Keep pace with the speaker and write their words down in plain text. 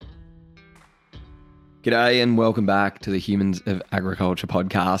G'day and welcome back to the Humans of Agriculture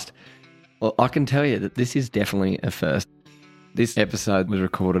podcast. Well, I can tell you that this is definitely a first. This episode was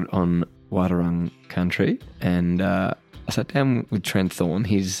recorded on Wadawurrung country and I sat down with Trent Thorne.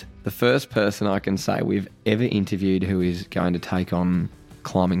 He's the first person I can say we've ever interviewed who is going to take on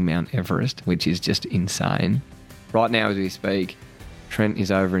climbing Mount Everest, which is just insane. Right now as we speak, Trent is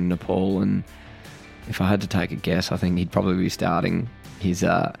over in Nepal, and if I had to take a guess, I think he'd probably be starting his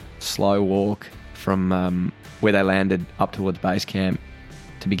slow walk from where they landed up towards base camp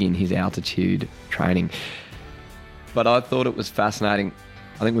to begin his altitude training. But I thought it was fascinating.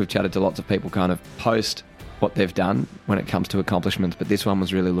 I think we've chatted to lots of people kind of post what they've done when it comes to accomplishments, but this one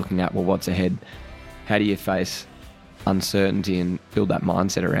was really looking at, well, what's ahead? How do you face uncertainty and build that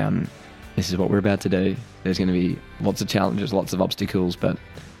mindset around, this is what we're about to do. There's going to be lots of challenges, lots of obstacles, but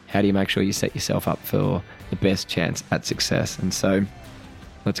how do you make sure you set yourself up for the best chance at success? And so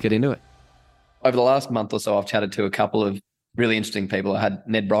let's get into it. Over the last month or so, I've chatted to a couple of really interesting people. I had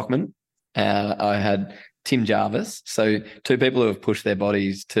Ned Brockman, I had Tim Jarvis. So two people who have pushed their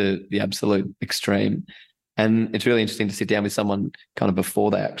bodies to the absolute extreme. And it's really interesting to sit down with someone kind of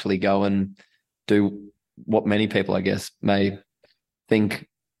before they actually go and do what many people, I guess, may think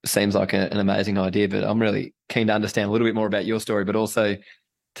seems like an amazing idea. But I'm really keen to understand a little bit more about your story, but also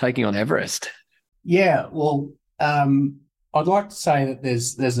taking on Everest. Yeah, well, I'd like to say that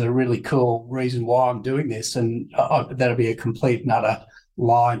there's a really cool reason why I'm doing this, and that'll be a complete and utter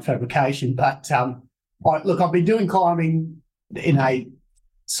lie and fabrication. But I've been doing climbing in a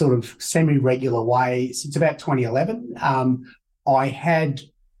sort of semi-regular way since about 2011. I had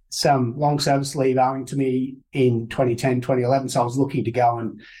some long service leave owing to me in 2010, 2011, so I was looking to go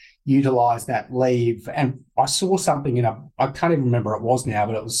and utilise that leave. And I saw something I can't even remember what it was now,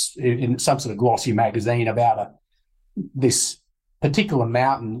 but it was in some sort of glossy magazine about this particular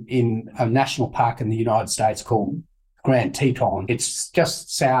mountain in a national park in the United States called Grand Teton. It's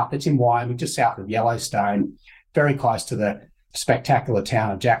just south, it's in Wyoming, just south of Yellowstone, very close to the spectacular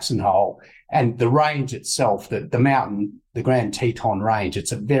town of Jackson Hole. And the range itself, the mountain, the Grand Teton range,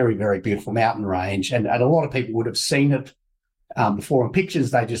 it's a very, very beautiful mountain range. And a lot of people would have seen it before in pictures.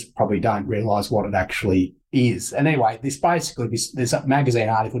 They just probably don't realise what it actually is. And anyway, this magazine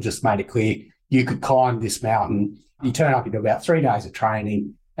article just made it clear you could climb this mountain. You turn up, you do about 3 days of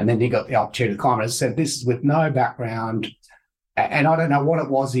training, and then you got the opportunity to climb. As I said, this is with no background. And I don't know what it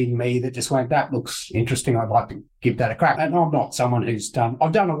was in me that just went, that looks interesting. I'd like to give that a crack. And I'm not someone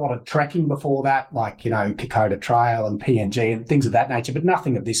I've done a lot of trekking before that, like, Kokoda Trail and PNG and things of that nature, but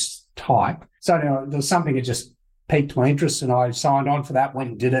nothing of this type. So there was something that just piqued my interest, and I signed on for that,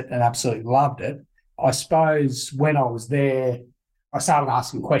 went and did it, and absolutely loved it. I suppose when I was there, I started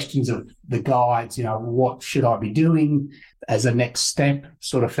asking questions of the guides, what should I be doing as a next step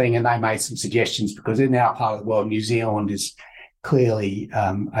sort of thing. And they made some suggestions, because in our part of the world, New Zealand is clearly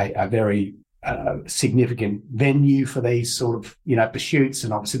a very significant venue for these sort of, pursuits.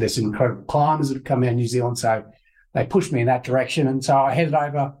 And obviously there's some incredible climbers that have come out of New Zealand. So they pushed me in that direction. And so I headed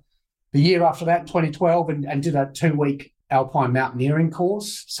over the year after that in 2012 and did a 2-week alpine mountaineering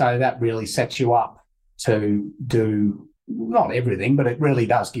course. So that really sets you up to do not everything, but it really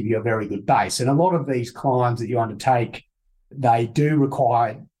does give you a very good base. And a lot of these climbs that you undertake, they do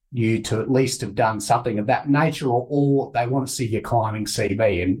require you to at least have done something of that nature, or they want to see your climbing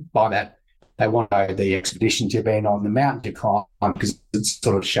CV. And by that, they want to know the expeditions you've been on, the mountain you climb, because it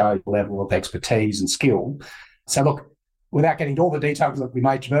sort of shows the level of expertise and skill. So look, without getting into all the details, we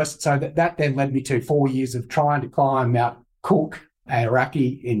may traverse it. So that then led me to 4 years of trying to climb Mount Cook,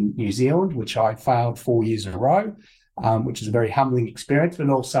 Aoraki in New Zealand, which I failed 4 years in a row. Which is a very humbling experience, but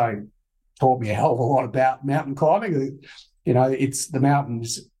also taught me a hell of a lot about mountain climbing. It's the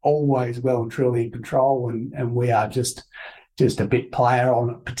mountain's always well and truly in control, and we are just a bit player on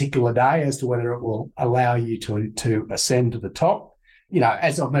a particular day as to whether it will allow you to ascend to the top.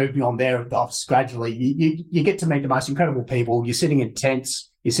 As I've moved beyond there, gradually you get to meet the most incredible people. You're sitting in tents,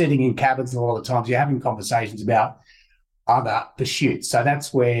 you're sitting in cabins a lot of the times, you're having conversations about other pursuits. So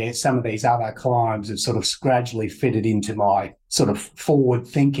that's where some of these other climbs have sort of gradually fitted into my sort of forward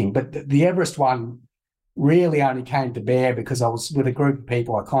thinking. But the Everest one really only came to bear because I was with a group of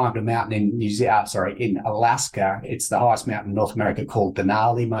people. I climbed a mountain in Alaska. It's the highest mountain in North America, called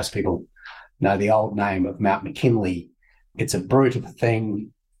Denali. Most people know the old name of Mount McKinley. It's a brute of a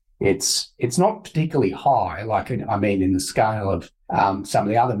thing. It's not particularly high, in the scale of some of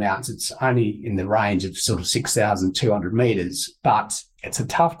the other mountains. It's only in the range of sort of 6,200 metres, but it's a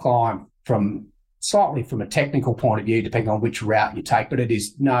tough climb from a technical point of view, depending on which route you take. But it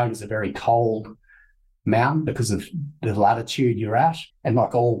is known as a very cold mountain because of the latitude you're at. And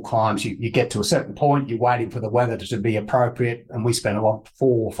like all climbs, you get to a certain point, you're waiting for the weather to be appropriate. And we spent 4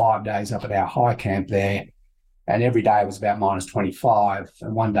 or 5 days up at our high camp there. And every day was about minus 25.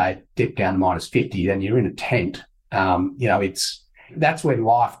 And one day it dipped down to minus 50. Then you're in a tent. That's when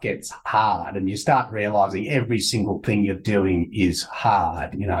life gets hard and you start realizing every single thing you're doing is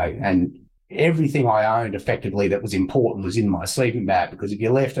hard, and everything I owned effectively that was important was in my sleeping bag, because if you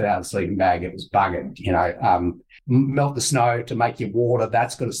left it out of the sleeping bag, it was buggered. Melt the snow to make your water,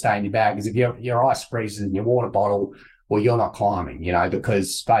 that's got to stay in your bag, because if your ice freezes in your water bottle, well, you're not climbing,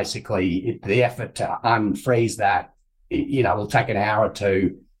 because basically the effort to unfreeze that, will take an hour or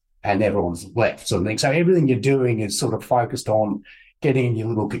two and everyone's left, sort of thing. So everything you're doing is sort of focused on getting in your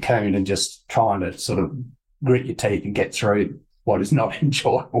little cocoon and just trying to sort of grit your teeth and get through what is not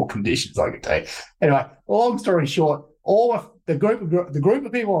enjoyable conditions, I can tell you. Anyway, long story short, all of the group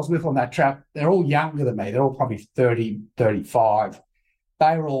of people I was with on that trip, they're all younger than me. They're all probably 30, 35.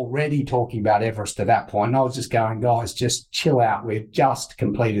 They were already talking about Everest at that point. And I was just going, guys, just chill out. We've just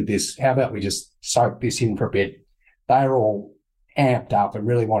completed this. How about we just soak this in for a bit? They were all amped up and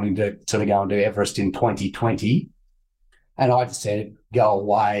really wanting to sort of go and do Everest in 2020. And I just said, go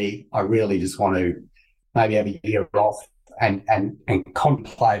away. I really just want to maybe have a year off and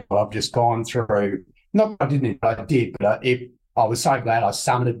contemplate what I've just gone through. Not that I didn't, but I did. But I was so glad I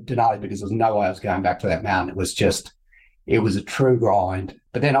summited Denali, because there was no way I was going back to that mountain. It was a true grind.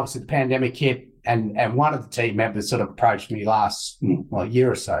 But then obviously the pandemic hit, and one of the team members sort of approached me last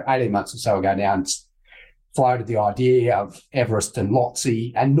year or so, 18 months or so ago now, and floated the idea of Everest and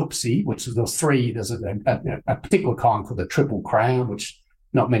Lhotse and Nuptse, which is those three. There's a particular kind called the Triple Crown, which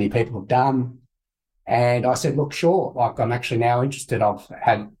not many people have done. And I said, look, sure, like I'm actually now interested. I've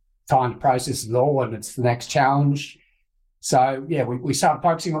had time to process it all, and it's the next challenge. So, yeah, we started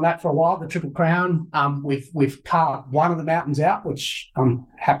focusing on that for a while, the Triple Crown. We've carved one of the mountains out, which I'm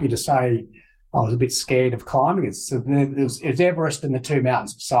happy to say I was a bit scared of climbing. It's Everest and the two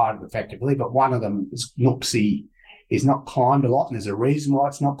mountains beside it, effectively, but one of them, is Nuptse, is not climbed a lot, and there's a reason why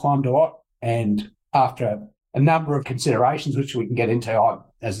it's not climbed a lot. And after a number of considerations, which we can get into,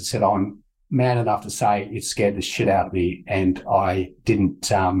 as I said, I'm man enough to say it scared the shit out of me, and I didn't.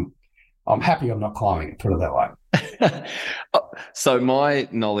 I'm happy I'm not climbing it, put it that way. So my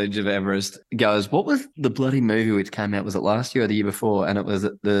knowledge of Everest goes, what was the bloody movie which came out? Was it last year or the year before? And it was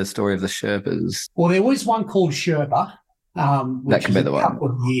the story of the Sherpas. Well, there was one called Sherpa, which is a couple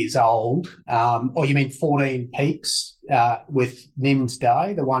of years old. Or you mean 14 Peaks with Nim's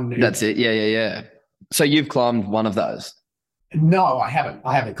Day, the one? That's it. Yeah. So you've climbed one of those? No, I haven't,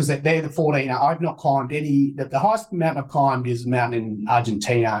 because they're the 14. I've not climbed any. The highest mountain I've climbed is a mountain in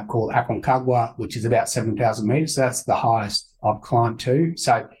Argentina called Aconcagua, which is about 7,000 metres. So that's the highest I've climbed to.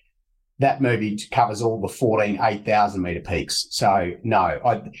 So that movie covers all the 14 8,000-metre peaks. So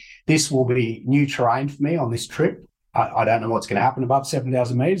no, this will be new terrain for me on this trip. I don't know what's going to happen above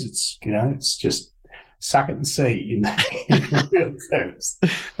 7,000 metres. It's just suck it and see in real terms.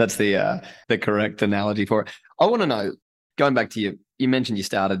 That's the correct analogy for it. I want to know, going back to you mentioned you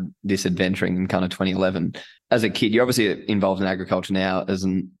started this adventuring in kind of 2011. As a kid, you're obviously involved in agriculture now as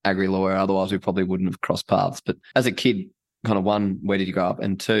an Agri Lawyer. Otherwise, we probably wouldn't have crossed paths. But as a kid, kind of one, where did you grow up?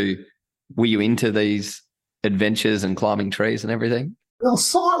 And two, were you into these adventures and climbing trees and everything? Well,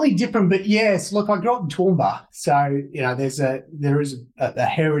 slightly different, but yes. Look, I grew up in Toowoomba, so there is a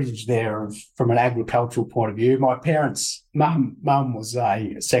heritage there from an agricultural point of view. My parents, mum was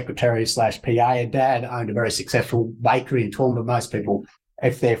a secretary / PA, and dad owned a very successful bakery in Toowoomba. Most people,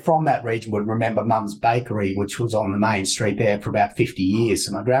 if they're from that region, would remember Mum's Bakery, which was on the main street there for about 50 years.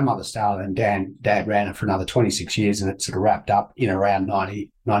 So my grandmother started, and dad ran it for another 26 years, and it sort of wrapped up in around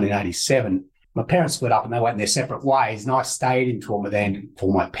 1987. My parents split up and they went their separate ways, and I stayed in Toowoomba then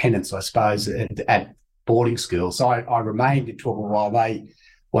for my penance, I suppose, at boarding school. So I remained in Toowoomba while they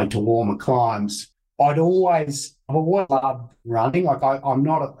went to warmer climes. I've always loved running. Like I'm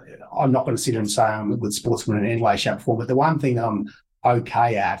not going to sit here and say I'm a good sportsman in any way, shape, or form. But the one thing that I'm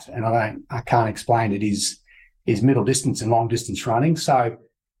okay at, and I can't explain it, is middle distance and long distance running. So.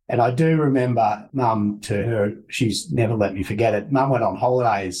 And I do remember Mum, to her, she's never let me forget it. Mum went on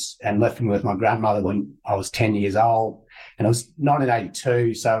holidays and left me with my grandmother when I was 10 years old. And it was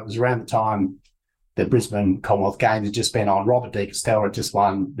 1982, so it was around the time the Brisbane Commonwealth Games had just been on. Robert De Castella had just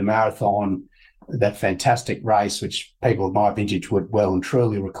won the marathon, that fantastic race, which people of my vintage would well and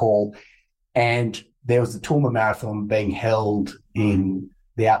truly recall. And there was the Toowoomba Marathon being held in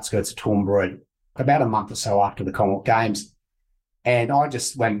the outskirts of Toowoomba about a month or so after the Commonwealth Games. And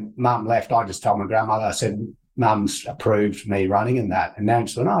when Mum left, I just told my grandmother, I said, mum's approved me running and that. And Nan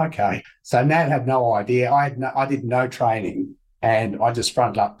said, oh, okay. So Nan had no idea. I did no training, and I just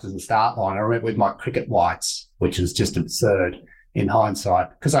fronted up to the start line. I remember with my cricket whites, which is just absurd in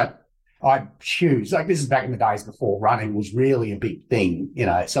hindsight, because I had shoes. Like, this is back in the days before running was really a big thing,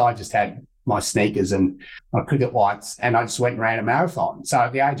 So I just had my sneakers and my cricket whites, and I just went and ran a marathon. So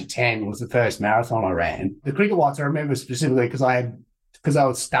at the age of 10 was the first marathon I ran. The cricket whites I remember specifically because I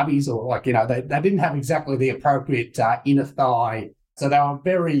was stubbies, or they didn't have exactly the appropriate inner thigh. So they were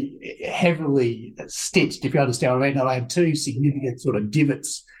very heavily stitched, if you understand what I mean. And I had two significant sort of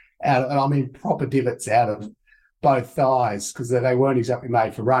divots and I mean proper divots out of both thighs, because they weren't exactly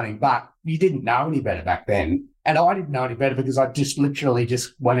made for running. But you didn't know any better back then. And I didn't know any better because I just literally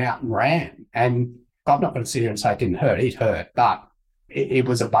just went out and ran. And I'm not going to sit here and say it didn't hurt. It hurt, but it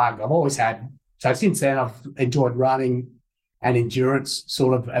was a bug I've always had. So since then, I've enjoyed running and endurance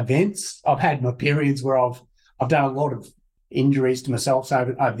sort of events. I've had my periods where I've done a lot of injuries to myself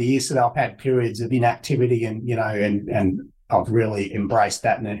over the years. So I've had periods of inactivity, and I've really embraced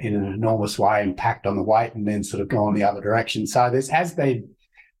that in an enormous way and packed on the weight, and then sort of gone the other direction. So there has been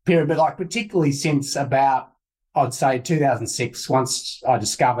a period, but like particularly since about, I'd say 2006, once I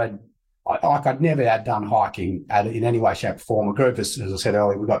discovered, I'd never had done hiking in any way, shape or form. A group, as I said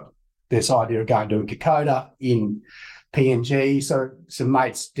earlier, we got this idea of going to a Kokoda in PNG. So some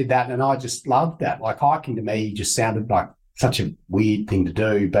mates did that, and I just loved that. Like, hiking to me just sounded like such a weird thing to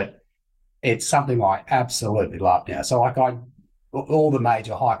do, but it's something I absolutely love now. So like all the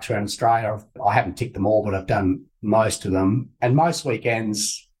major hikes around Australia, I haven't ticked them all, but I've done most of them. And most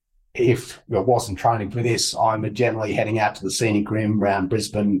weekends, if it wasn't training for this, I'm generally heading out to the scenic rim around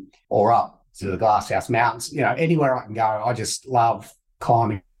Brisbane or up to the Glasshouse Mountains. Anywhere I can go, I just love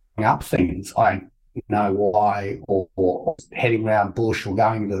climbing up things. I don't know why, or heading around bush or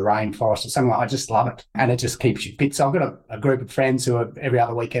going into the rainforest or something. I just love it, and it just keeps you fit. So I've got a group of friends who are every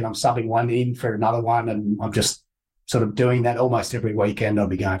other weekend I'm subbing one in for another one, and I'm just sort of doing that almost every weekend. I'll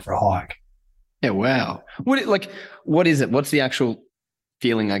be going for a hike. Yeah, wow. What is it? What's the actual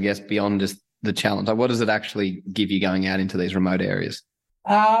feeling, I guess, beyond just the challenge? Like, what does it actually give you going out into these remote areas?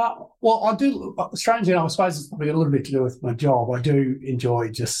 Well, I do. Strangely enough, I suppose it's probably a little bit to do with my job. I do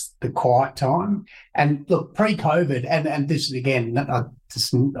enjoy just the quiet time. And look, pre-COVID, and this is again, I don't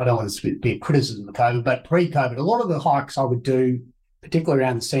want this to be a criticism of COVID, but pre-COVID, a lot of the hikes I would do, particularly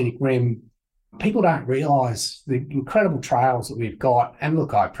around the scenic rim, people don't realise the incredible trails that we've got. And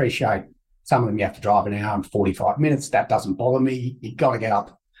look, I appreciate some of them you have to drive an hour and 45 minutes. That doesn't bother me. You've got to get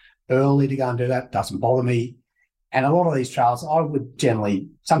up early to go and do that. Doesn't bother me. And a lot of these trails, I would generally,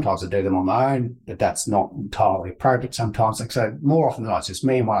 sometimes I do them on my own, but that's not entirely appropriate sometimes. Like, so more often than not, it's just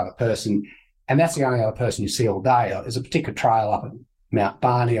me and one other person. And that's the only other person you see all day. There's a particular trail up at Mount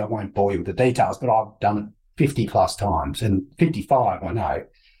Barney. I won't bore you with the details, but I've done it 50 plus times, and 55 I know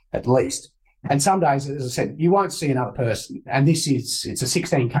at least. And some days, as I said, you won't see another person. And it's a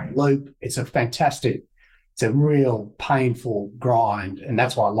 16K loop. It's a real painful grind. And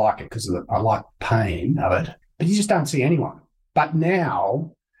that's why I like it, because I like pain of it. But you just don't see anyone. But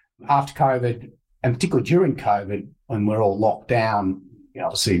now, after COVID, and particularly during COVID, when we're all locked down,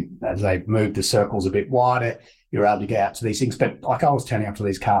 obviously, as they move the circles a bit wider, you're able to get out to these things. But like, I was turning up to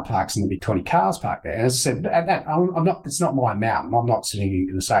these car parks and there'd be 20 cars parked there. And as I said, it's not my mountain. I'm not sitting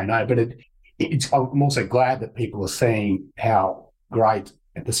here to say no, but I'm also glad that people are seeing how great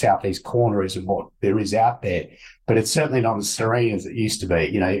the southeast corner is and what there is out there. But it's certainly not as serene as it used to be.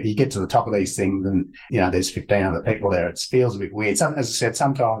 You get to the top of these things and, there's 15 other people there. It feels a bit weird. As I said,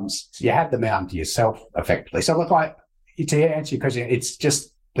 sometimes you have the mountain to yourself, effectively. So look, to answer your question, it's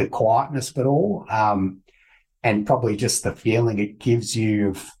just the quietness of it all, and probably just the feeling it gives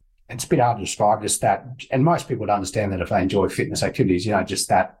you. It's a bit hard to describe, just that. And most people would understand that if they enjoy fitness activities, just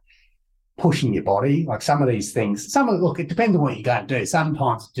that pushing your body. Like some of these things, look, it depends on what you're going to do.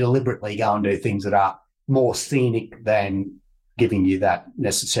 Sometimes deliberately go and do things that are more scenic than giving you that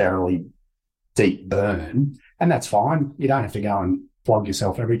necessarily deep burn. And that's fine. You don't have to go and flog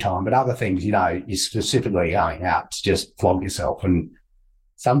yourself every time. But other things, you're specifically going out to just flog yourself. And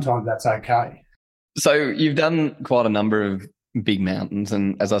sometimes that's okay. So you've done quite a number of big mountains.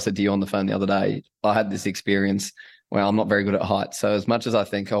 And as I said to you on the phone the other day, I had this experience where I'm not very good at heights. So as much as I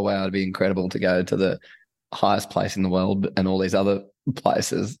think, oh, wow, it'd be incredible to go to the highest place in the world and all these other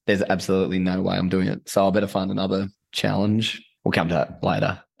places, there's absolutely no way I'm doing it. So I better find another challenge. We'll come to that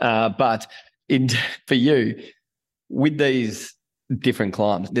later. But for you, with these different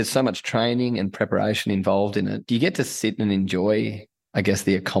climbs, there's so much training and preparation involved in it. Do you get to sit and enjoy, I guess,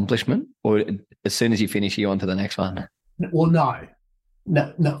 the accomplishment? Or as soon as you finish, you're on to the next one? Well, no.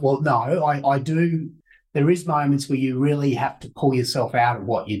 I do. there is moments where you really have to pull yourself out of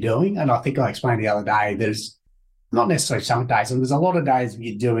what you're doing. And I think I explained the other day, there's not necessarily some days, and there's a lot of days where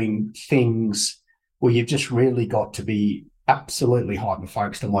you're doing things where you've just really got to be absolutely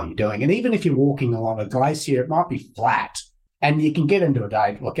hyper-focused on what you're doing. And even if you're walking along a glacier, it might be flat. And you can get into a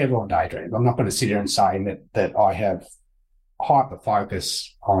day, look, everyone daydreams. I'm not going to sit here and say that I have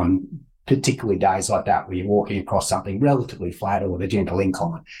hyper-focus on particularly days like that where you're walking across something relatively flat or with a gentle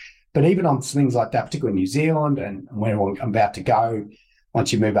incline. But even on things like that, particularly in New Zealand and where I'm about to go,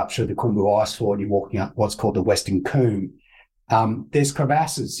 once you move up through the Kumbu Ice Fall, you're walking up what's called the Western Coombe. There's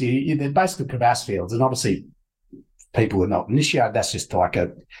crevasses. They're basically crevasse fields. And obviously, people who are not initiated, that's just like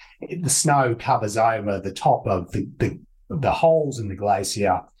the snow covers over the top of the holes in the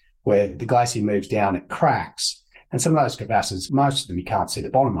glacier. Where the glacier moves down, it cracks. And some of those crevasses, most of them, you can't see the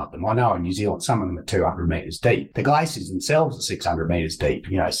bottom of them. I know in New Zealand, some of them are 200 metres deep. The glaciers themselves are 600 metres deep,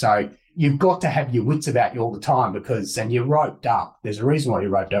 so you've got to have your wits about you all the time and you're roped up. There's a reason why you're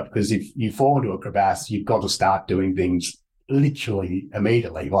roped up, because if you fall into a crevasse, you've got to start doing things literally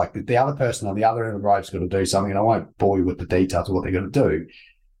immediately. Like the other person on the other end of the rope's got to do something, and I won't bore you with the details of what they're going to do.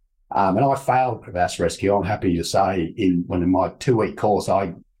 And I failed crevasse rescue. I'm happy to say in my 2-week course,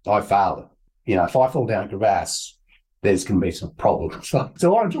 I failed it. If I fall down a crevasse, there's going to be some problems. So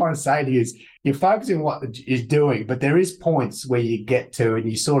what I'm trying to say to you is you're focusing on what you're doing, but there is points where you get to and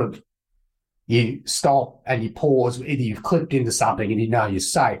you stop and you pause. Either you've clipped into something and you're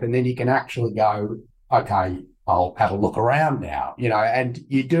safe, and then you can actually go, okay, I'll have a look around now, and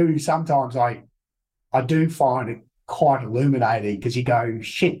you do sometimes I do find it quite illuminating because you go,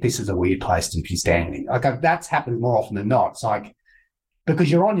 shit, this is a weird place to be standing. That's happened more often than not. It's like,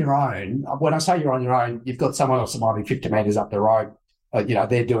 because you're on your own. When I say you're on your own, you've got someone else that might be 50 metres up the road.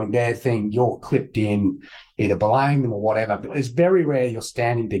 They're doing their thing. You're clipped in, either belaying them or whatever. But it's very rare you're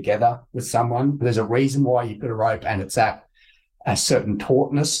standing together with someone. There's a reason why you've got a rope, and it's at a certain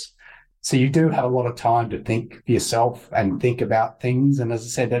tautness. So you do have a lot of time to think for yourself and think about things. And as I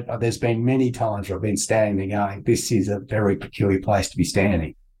said, there's been many times where I've been standing there going, this is a very peculiar place to be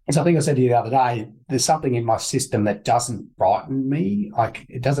standing. And so I think I said to you the other day, there's something in my system that doesn't frighten me. Like,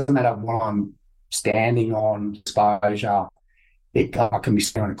 it doesn't matter what I'm standing on, exposure. I can be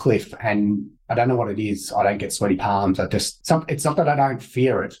standing on a cliff and I don't know what it is. I don't get sweaty palms. It's not that I don't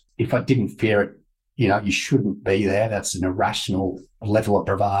fear it. If I didn't fear it, you shouldn't be there. That's an irrational level of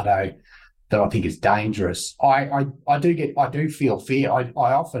bravado that I think is dangerous. I do feel fear. I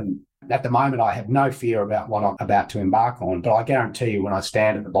often, at the moment, I have no fear about what I'm about to embark on, but I guarantee you when I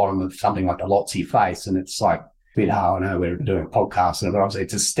stand at the bottom of something like the Lhotse face, and it's like a bit hard, I know we're doing a podcast, but obviously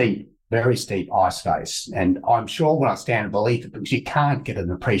it's a steep, very steep ice face. And I'm sure when I stand beneath it, because you can't get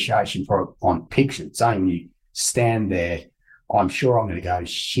an appreciation for it on pictures, it's only when you stand there, I'm sure I'm going to go,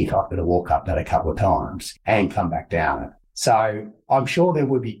 shit, I've got to walk up that a couple of times and come back down it. So I'm sure there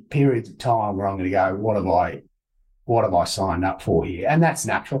would be periods of time where I'm going to go, what have I signed up for here? And that's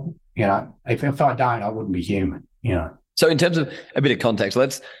natural. If I don't, I wouldn't be human, So in terms of a bit of context,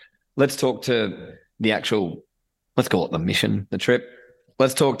 let's talk to the actual, let's call it the mission, the trip.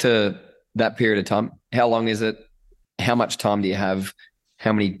 Let's talk to that period of time. How long is it? How much time do you have?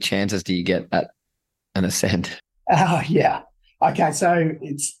 How many chances do you get at an ascent? Yeah. Okay, so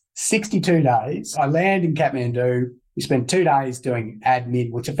it's 62 days. I land in Kathmandu. We spend 2 days doing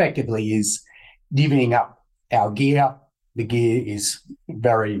admin, which effectively is divvying up our gear. The gear is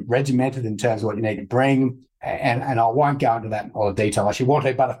very regimented in terms of what you need to bring, and I won't go into that in a lot of detail unless you want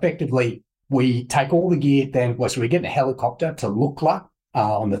to, but effectively we take all the gear then, so we get in a helicopter to Lukla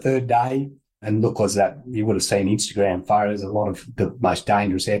on the third day, and Lukla's that, you would have seen Instagram photos, a lot of the most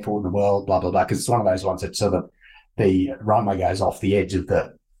dangerous airport in the world, blah, blah, blah, because it's one of those ones that sort of the runway goes off the edge of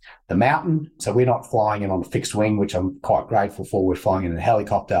the mountain, so we're not flying in on a fixed wing, which I'm quite grateful for. We're flying in a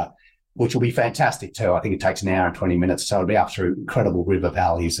helicopter, which will be fantastic too. I think it takes an hour and 20 minutes, so it'll be up through incredible river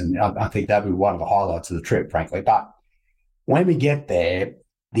valleys, and I think that'll be one of the highlights of the trip, frankly. But when we get there,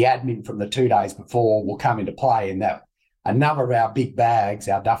 the admin from the 2 days before will come into play, in that a number of our big bags,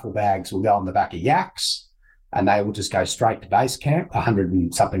 our duffel bags, will go on the back of yaks, and they will just go straight to base camp, 100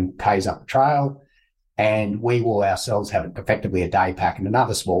 and something Ks up the trail, and we will ourselves have effectively a day pack and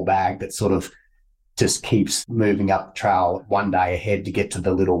another small bag that sort of just keeps moving up the trail one day ahead to get to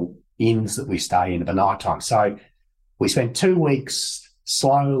the little inns that we stay in at the night time. So we spent 2 weeks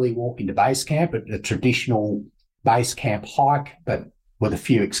slowly walking to base camp, a traditional base camp hike, but with a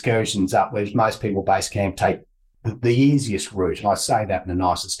few excursions up, whereas most people base camp take the easiest route. And I say that in the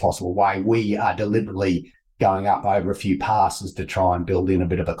nicest possible way. We are deliberately going up over a few passes to try and build in a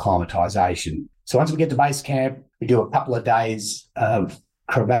bit of acclimatization. So once we get to base camp, we do a couple of days of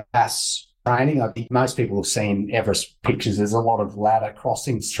crevasse training. I think most people have seen Everest pictures. There's a lot of ladder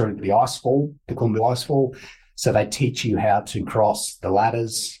crossings through the icefall, the Columbia icefall. So they teach you how to cross the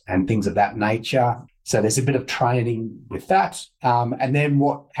ladders and things of that nature. So there's a bit of training with that. And then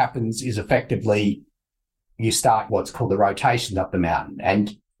what happens is effectively you start what's called the rotations up the mountain.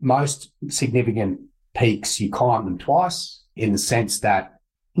 And most significant peaks, you climb them twice in the sense that,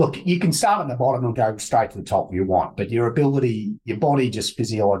 look, you can start at the bottom and go straight to the top if you want, but your ability, your body just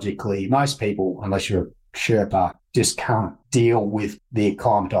physiologically, most people, unless you're a Sherpa, just can't deal with the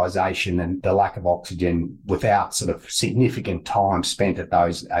acclimatization and the lack of oxygen without sort of significant time spent at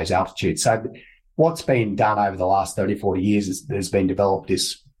those altitudes. So what's been done over the last 30, 40 years is there's been developed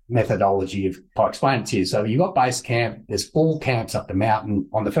this methodology of, I'll explain it to you. So you've got base camp, there's 4 camps up the mountain.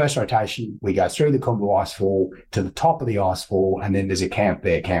 On the first rotation, we go through the Columbia icefall to the top of the icefall, and then there's a camp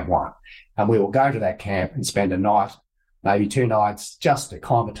there, Camp 1. And we will go to that camp and spend a night, maybe 2 nights, just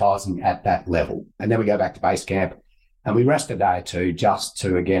acclimatizing at that level. And then we go back to base camp and we rest a day or two just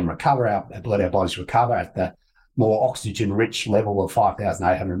to, again, let our bodies recover at the more oxygen-rich level of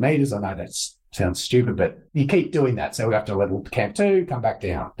 5,800 meters. I know that's sounds stupid, but you keep doing that. So we have to level to Camp 2, come back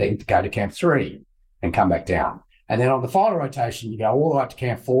down, then go to Camp 3 and come back down. And then on the final rotation, you go all the way up to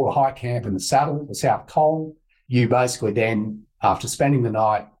Camp 4, the high camp in the saddle, the South Col. You basically then, after spending the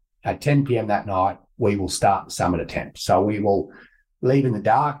night at 10 p.m. that night, we will start the summit attempt. So we will leave in the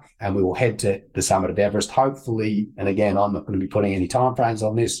dark and we will head to the summit of Everest, hopefully. And again, I'm not going to be putting any time frames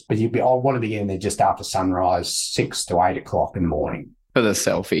on this, but I want to be in there just after sunrise, 6 to 8 o'clock in the morning. For the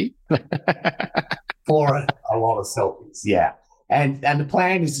selfie. For a lot of selfies, yeah. And the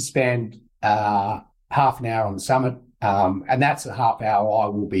plan is to spend half an hour on the summit, and that's a half hour I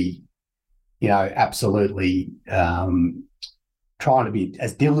will be, absolutely trying to be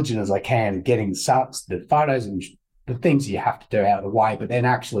as diligent as I can at getting the photos and the things you have to do out of the way, but then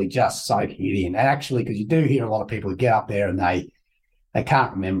actually just soaking it in. And actually, because you do hear a lot of people who get up there and they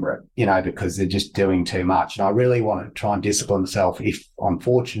can't remember it, because they're just doing too much. And I really want to try and discipline myself if I'm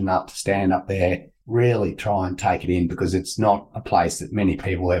fortunate enough to stand up there, really try and take it in, because it's not a place that many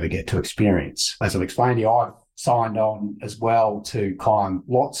people ever get to experience. As I've explained to you, I've signed on as well to climb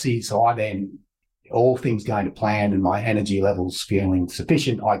Lhotse. So I then, all things going to plan and my energy levels feeling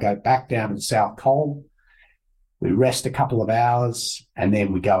sufficient, I go back down to the South Col. We rest a couple of hours and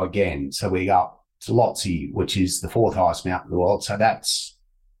then we go again. So we go to Lhotse, which is the 4th highest mountain in the world. So that's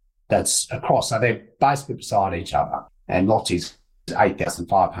across. So they're basically beside each other. And Lhotse's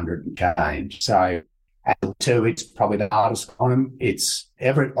 8,500 and change. So at 2, it's probably the hardest climb. It's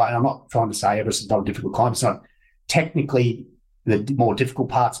Everest. I'm not trying to say Everest is not a difficult climb. It's not technically the more difficult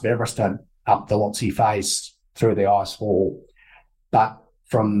parts of Everest are up the Lhotse face through the icefall. But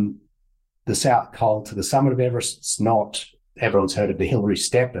from the South Col to the summit of Everest, it's not. Everyone's heard of the Hillary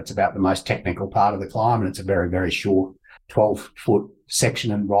Step. That's about the most technical part of the climb, and it's a very, very short 12-foot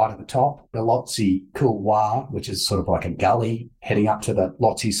section and right at the top. The Lhotse Couloir, which is sort of like a gully heading up to the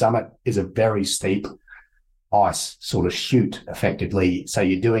Lhotse summit, is a very steep ice sort of chute, effectively. So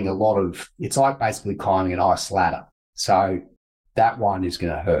you're doing a lot of, it's like basically climbing an ice ladder. So that one is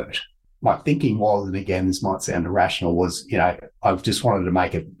going to hurt. My thinking was, and again, this might sound irrational, was, I've just wanted to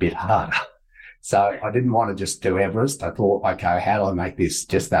make it a bit harder. So I didn't want to just do Everest. I thought, okay, how do I make this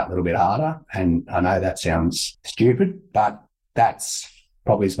just that little bit harder? And I know that sounds stupid, but that's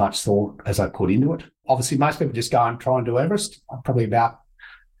probably as much thought as I put into it. Obviously, most people just go and try and do Everest. I'm probably about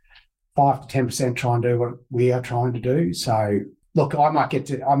 5 to 10% try and do what we are trying to do. So look, I might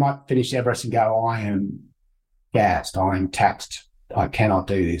finish Everest and go, I am gassed, I am taxed, I cannot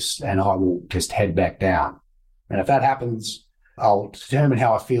do this, and I will just head back down. And if that happens, I'll determine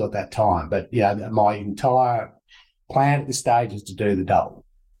how I feel at that time. But, my entire plan at this stage is to do the double.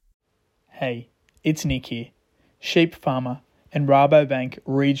 Hey, it's Nick here, sheep farmer and Rabobank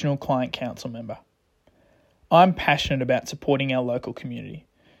Regional Client Council member. I'm passionate about supporting our local community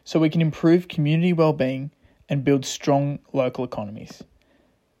so we can improve community wellbeing and build strong local economies.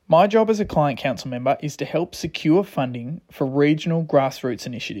 My job as a client council member is to help secure funding for regional grassroots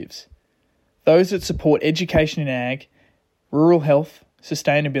initiatives, those that support education in ag, rural health,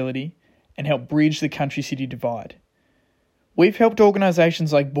 sustainability, and help bridge the country-city divide. We've helped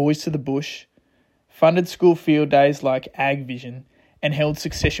organisations like Boys to the Bush, funded school field days like Ag Vision, and held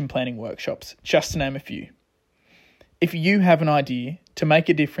succession planning workshops, just to name a few. If you have an idea to make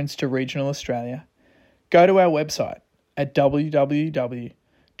a difference to regional Australia, go to our website at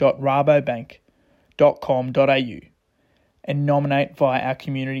www.rabobank.com.au and nominate via our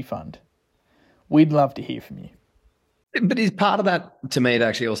community fund. We'd love to hear from you. But is part of that, to me, it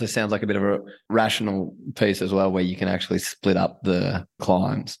actually also sounds like a bit of a rational piece as well, where you can actually split up the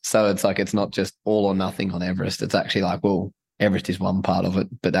climbs. So it's like it's not just all or nothing on Everest. It's actually like, well, Everest is one part of it,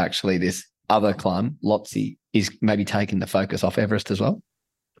 but actually this other climb, Lhotse, is maybe taking the focus off Everest as well.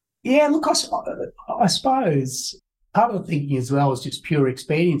 Yeah, look, I suppose part of the thinking as well is just pure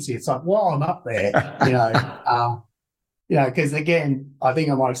expediency. It's like, while I'm up there, because again, I think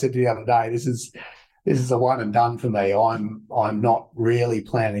I might have said to you the other day, this is a one and done for me. I'm not really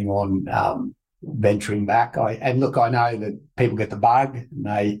planning on venturing back. I know that people get the bug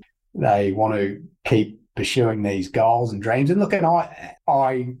and they want to keep pursuing these goals and dreams. And look, and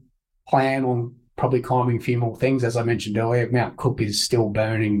I plan on probably climbing a few more things. As I mentioned earlier, Mount Cook is still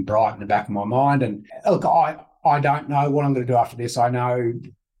burning bright in the back of my mind. And look, I don't know what I'm going to do after this. I know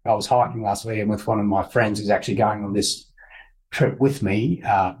I was hiking last weekend with one of my friends who's actually going on this trip with me,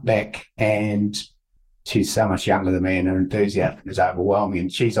 Beck, and she's so much younger than me and her enthusiasm is overwhelming.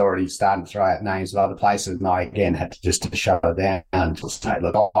 And she's already starting to throw out names of other places. And I, again, had to just shut her down and just say,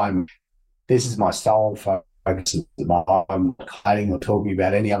 look, this is my sole focus. I'm hiding or talking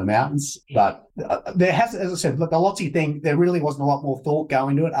about any other mountains. But there has, as I said, look, the Lhotse thing, there really wasn't a lot more thought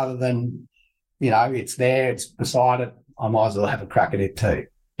going into it other than, it's there, it's beside it. I might as well have a crack at it too.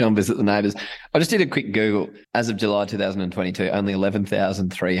 Go and visit the neighbours. I just did a quick Google. As of July 2022, only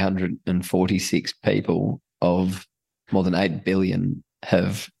 11,346 people of more than 8 billion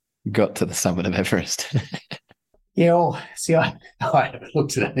have got to the summit of Everest. Yeah, well, see, I haven't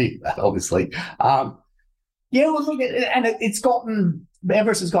looked at any of that, obviously. Look, and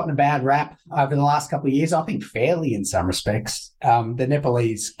Everest has gotten a bad rap over the last couple of years, I think fairly in some respects. The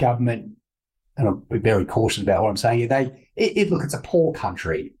Nepalese government, and I'll be very cautious about what I'm saying here, look, it's a poor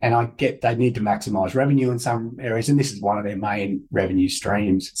country, and I get they need to maximise revenue in some areas, and this is one of their main revenue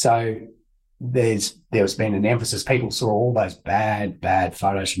streams. So there's been an emphasis. People saw all those bad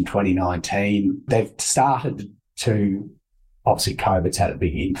photos from 2019. They've started to, obviously COVID's had a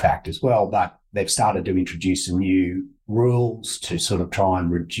big impact as well, but they've started to introduce some new rules to sort of try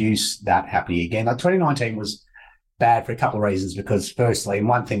and reduce that happening again. Like 2019 was bad for a couple of reasons, because firstly, and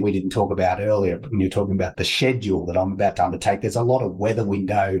one thing we didn't talk about earlier when you're talking about the schedule that I'm about to undertake, there's a lot of weather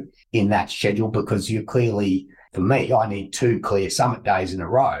window in that schedule, because you clearly, for me, I need 2 clear summit days in a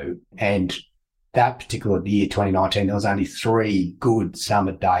row. And that particular year, 2019, there was only 3 good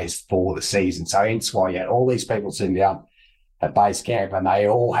summit days for the season. So hence why you had all these people sitting down at base camp and they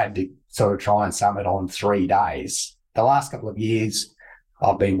all had to sort of try and summit on 3 days. The last couple of years,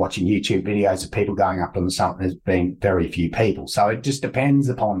 I've been watching YouTube videos of people going up on the summit. There's been very few people. So it just depends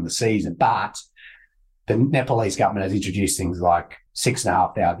upon the season. But the Nepalese government has introduced things like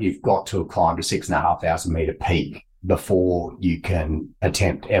 6,500. You've got to climb to 6,500 metre peak before you can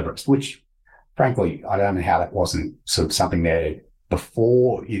attempt Everest, which, frankly, I don't know how that wasn't sort of something there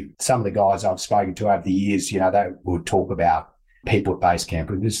before. Some of the guys I've spoken to over the years, they would talk about people at base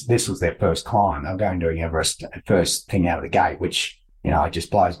camp. This was their first climb. They were going doing Everest first thing out of the gate, which, it just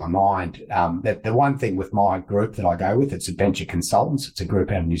blows my mind. The one thing with my group that I go with, it's Adventure Consultants. It's a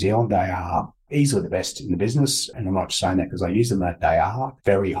group out of New Zealand. They are easily the best in the business. And I'm not just saying that because I use them. They are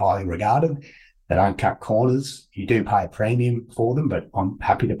very highly regarded. They don't cut corners. You do pay a premium for them, but I'm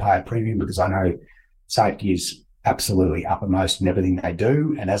happy to pay a premium because I know safety is absolutely uppermost in everything they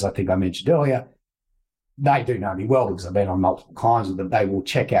do. And as I think I mentioned earlier, they do know me well because I've been on multiple climbs with them. They will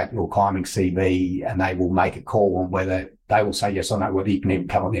check out your climbing CV and they will make a call on whether they will say yes or no, whether you can even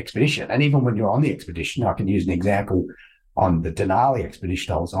come on the expedition. And even when you're on the expedition, I can use an example on the Denali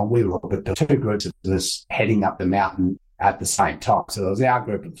expedition I was on. We were with the 2 groups of us heading up the mountain at the same time. So there was our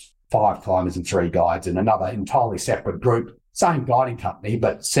group of 5 climbers and 3 guides and another entirely separate group, same guiding company,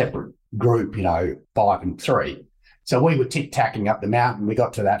 but separate group, 5 and 3. So we were tic-tacking up the mountain. We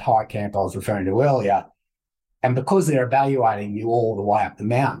got to that high camp I was referring to earlier. And because they're evaluating you all the way up the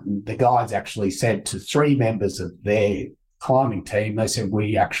mountain, the guides actually said to 3 members of their climbing team, they said,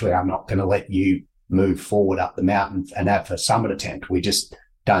 we actually are not going to let you move forward up the mountain and have a summit attempt. We just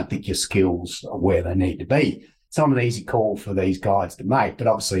don't think your skills are where they need to be. It's not an easy call for these guides to make, but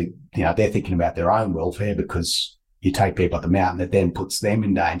obviously, they're thinking about their own welfare because you take people up the mountain, that then puts them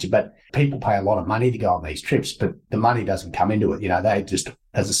in danger. But people pay a lot of money to go on these trips, but the money doesn't come into it. They just,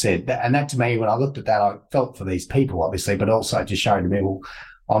 as I said, and that to me, when I looked at that, I felt for these people, obviously, but also just showing to me, well,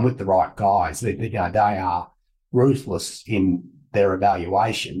 I'm with the right guys. They are ruthless in their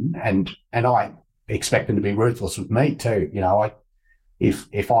evaluation, and I expect them to be ruthless with me too.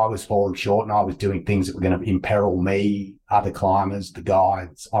 If I was falling short and I was doing things that were going to imperil me, other climbers, the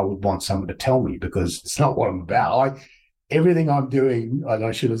guides, I would want someone to tell me because it's not what I'm about. everything I'm doing, and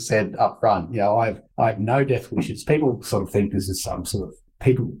I should have said up front, I have no death wishes. People sort of think this is some sort of,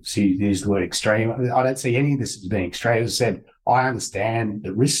 people use the word extreme. I don't see any of this as being extreme. As I said, I understand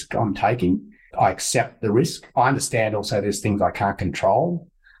the risk I'm taking. I accept the risk. I understand also there's things I can't control.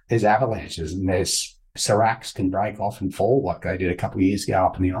 There's avalanches and there's seracs can break off and fall like they did a couple of years ago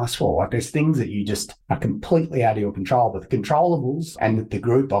up in the icefall. Like there's things that you just are completely out of your control. But the controllables and the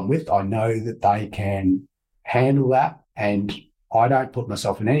group I'm with, I know that they can handle that. And I don't put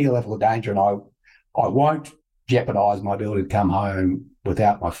myself in any level of danger, and I won't jeopardise my ability to come home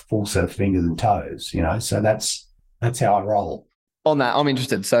without my full set of fingers and toes, So that's how I roll. On that, I'm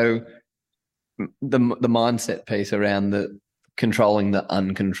interested. So the mindset piece around the controlling the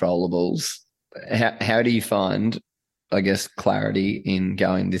uncontrollables, how do you find, I guess, clarity in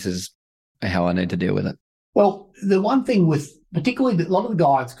going, this is how I need to deal with it? Well, the one thing with particularly a lot of the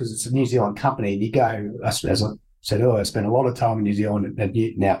guides, because it's a New Zealand company, and you go, as I said earlier, I spent a lot of time in New Zealand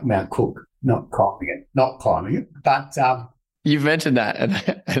at Mount Cook, not climbing it, but you've mentioned that,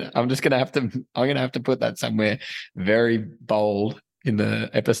 and I'm going to have to put that somewhere very bold in the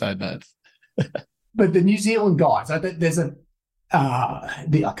episode notes. But the New Zealand guides, there's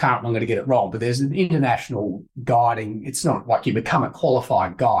I'm going to get it wrong, but there's an international guiding. It's not like you become a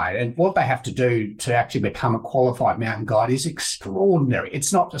qualified guide, and what they have to do to actually become a qualified mountain guide is extraordinary.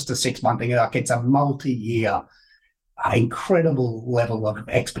 It's not just a 6-month thing; it's a multi-year, incredible level of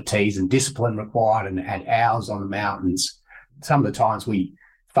expertise and discipline required, and hours on the mountains. Some of the times we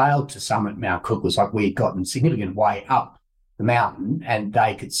failed to summit Mount Cook was like we had gotten significant way up the mountain and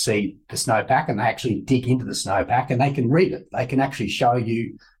they could see the snowpack, and they actually dig into the snowpack and they can read it. They can actually show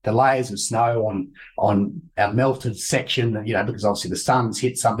you the layers of snow on a melted section, because obviously the sun's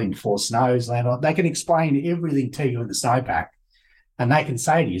hit something before snow's land on. They can explain everything to you in the snowpack, and they can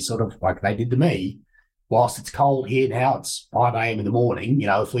say to you, sort of like they did to me, whilst it's cold here now, it's 5 a.m. in the morning,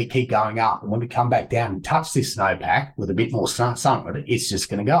 if we keep going up and when we come back down and touch this snowpack with a bit more sun on it, it's just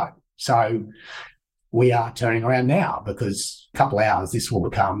going to go. So we are turning around now because a couple of hours, this will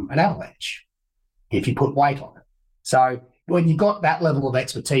become an avalanche if you put weight on it. So when you've got that level of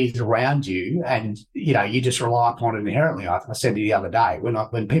expertise around you and, you just rely upon it inherently. I said the other day,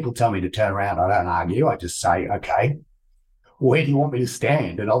 when people tell me to turn around, I don't argue. I just say, okay, where do you want me to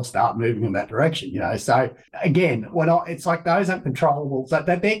stand? And I'll start moving in that direction, So again, it's like those aren't controllables.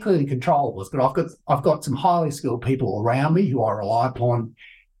 They're clearly controllables, but I've got some highly skilled people around me who I rely upon,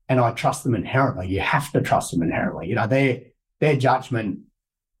 and I trust them inherently. You have to trust them inherently. Their judgment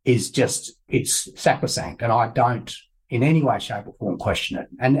is it's sacrosanct, and I don't in any way, shape or form question it.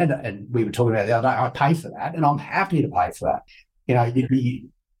 And we were talking about the other day, I pay for that, and I'm happy to pay for that. You'd be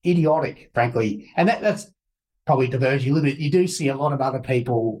idiotic, frankly. And that's probably diverge you a little bit. You do see a lot of other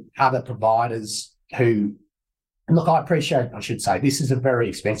people, other providers who, and look, I should say, this is a very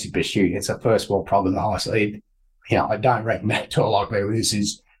expensive pursuit. It's a first world problem, the highest lead. I don't recommend it to a lot of people. This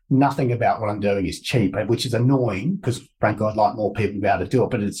is nothing about what I'm doing is cheap, which is annoying because, frankly, I'd like more people to be able to do it,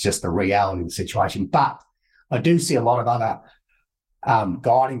 but it's just the reality of the situation. But I do see a lot of other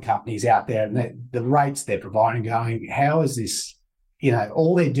guiding companies out there, and the rates they're providing going, how is this,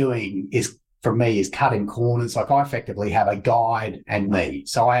 all they're doing is, for me, is cutting corners. Like I effectively have a guide and me.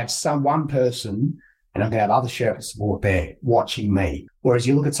 So I have one person and I'm going to have other Sherpa support there watching me. Whereas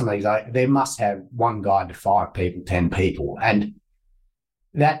you look at some of these, they must have one guide to 5 people, 10 people. And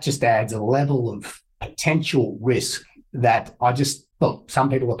that just adds a level of potential risk that some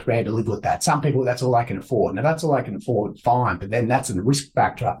people are prepared to live with that. Some people, that's all they can afford. Now, that's all they can afford, fine. But then that's a risk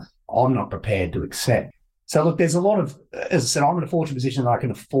factor I'm not prepared to accept. So look, there's a lot of, as I said, I'm in a fortunate position that I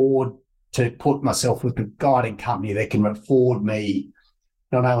can afford to put myself with a guiding company that can afford me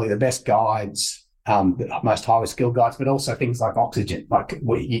not only the best guides, the most highly skilled guides, but also things like oxygen. Like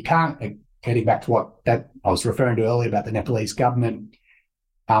you can't, getting back to what that I was referring to earlier about the Nepalese government,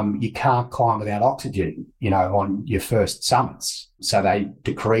 you can't climb without oxygen, on your first summits. So they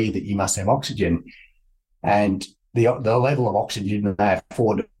decree that you must have oxygen. And the level of oxygen that they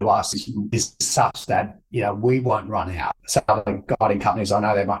afford to us is such that, we won't run out. Some other guiding companies, I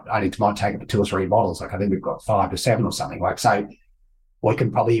know they might take it for 2 or 3 bottles. Like I think we've got 5 to 7 or something. Like, so we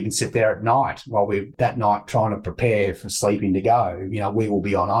can probably even sit there at night while we're that night trying to prepare for sleeping to go. We will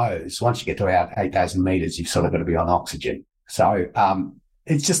be on O's. Once you get to about 8,000 meters, you've sort of got to be on oxygen. So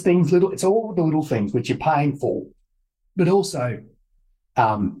it's just things it's all the little things which you're paying for, but also,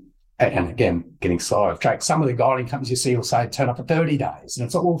 and again, getting slow off track, some of the guiding companies you see will say turn up for 30 days. And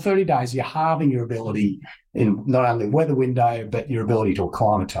it's like, well, 30 days, you're halving your ability in not only weather window, but your ability to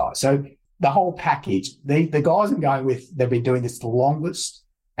acclimatise. So the whole package, the guys I'm going with, they've been doing this the longest,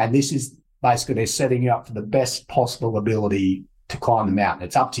 and this is basically they're setting you up for the best possible ability to climb the mountain.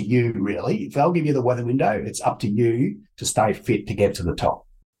 It's up to you, really. If they'll give you the weather window, it's up to you to stay fit to get to the top.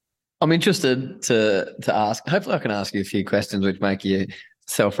 I'm interested to ask. Hopefully, I can ask you a few questions which make you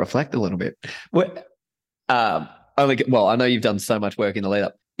self-reflect a little bit. I know you've done so much work in the lead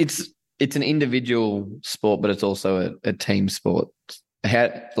up. It's an individual sport, but it's also a team sport. How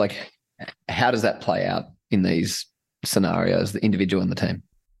does that play out in these scenarios, the individual and the team?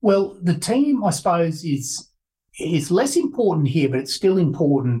 Well, the team, I suppose, is less important here, but it's still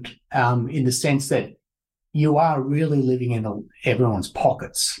important in the sense that you are really living in everyone's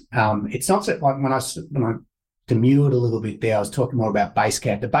pockets. It's not so, like when I demurred a little bit there, I was talking more about base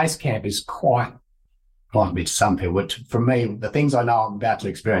camp. The base camp is quite a bit to some people, but for me, the things I know I'm about to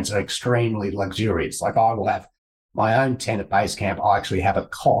experience are extremely luxurious. Like I will have my own tent at base camp. I actually have a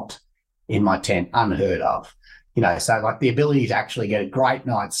cot in my tent, unheard of. So like the ability to actually get a great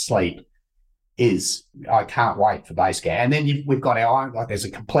night's sleep I can't wait for base camp. And then we've got our own, like there's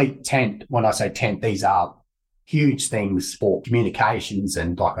a complete tent. When I say tent, these are huge things for communications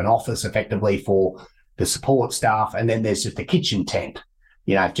and like an office effectively for the support staff. And then there's just a kitchen tent,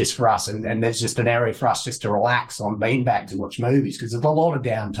 just for us. And there's just an area for us just to relax on beanbags and watch movies because there's a lot of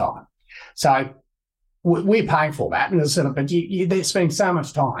downtime. So we're paying for that. And but they're spending so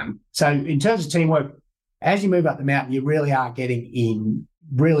much time. So in terms of teamwork, as you move up the mountain, you really are getting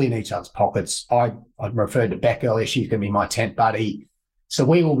really in each other's pockets. I referred to Beck earlier. She's going to be my tent buddy. So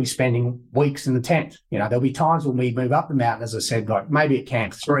we will be spending weeks in the tent. There'll be times when we move up the mountain, as I said, like maybe at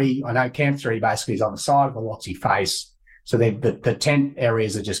Camp 3. I know Camp 3 basically is on the side of the Lhotse face. So the tent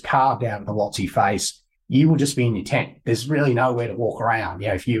areas are just carved out of the Lhotse face. You will just be in your tent. There's really nowhere to walk around.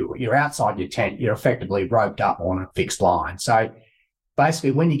 If you're outside your tent, you're effectively roped up on a fixed line. So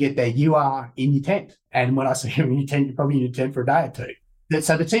basically when you get there, you are in your tent. And when I say you're in your tent, you're probably in your tent for a day or two.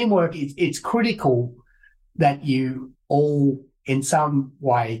 So the teamwork, it's critical that you all in some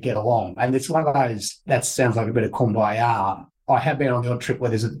way get along. And it's one of those, that sounds like a bit of kumbaya. I have been on the odd trip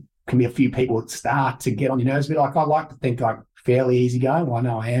where can be a few people that start to get on your nerves. But I like to think I'm fairly easygoing. Well, I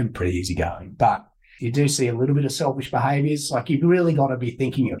know I am pretty easygoing, but you do see a little bit of selfish behaviours. Like you've really got to be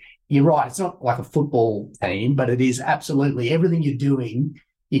thinking you're right. It's not like a football team, but it is absolutely everything you're doing.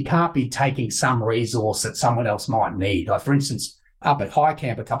 You can't be taking some resource that someone else might need. Like for instance, up at High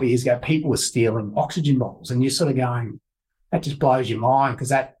Camp a couple of years ago, people were stealing oxygen bottles and you're sort of going, that just blows your mind because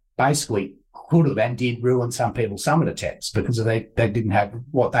that basically could have and did ruin some people's summer tents because they didn't have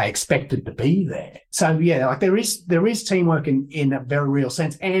what they expected to be there. So yeah, like there is teamwork in a very real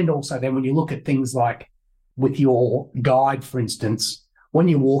sense. And also then when you look at things like with your guide, for instance, when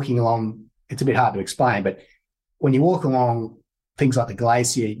you're walking along, it's a bit hard to explain, but when you walk along things like the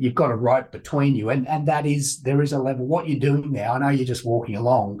glacier, you've got a rope between you and there is a level. What you're doing now, I know you're just walking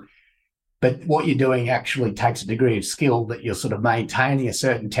along, but what you're doing actually takes a degree of skill that you're sort of maintaining a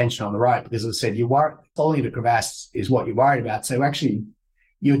certain tension on the rope because, as I said, falling into a crevasse is what you're worried about. So actually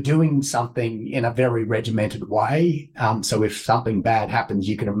you're doing something in a very regimented way. So if something bad happens,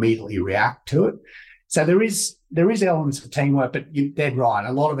 you can immediately react to it. So there is elements of teamwork, but you're dead right.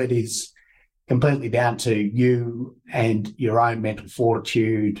 A lot of it is completely down to you and your own mental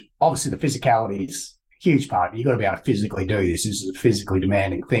fortitude. Obviously, the physicality is a huge part of it. You've got to be able to physically do this. This is a physically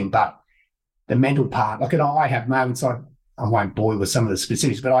demanding thing, but the mental part, like I have moments, I won't bore you with some of the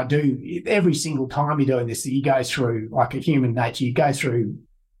specifics, but I do every single time you're doing this, you go through, like a human nature, you go through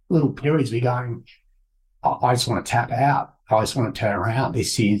little periods where you're going, I just want to tap out. I just want to turn around.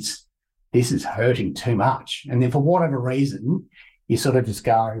 This is hurting too much. And then for whatever reason, you sort of just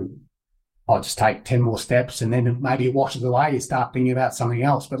go, I'll just take 10 more steps and then maybe it washes away. You start thinking about something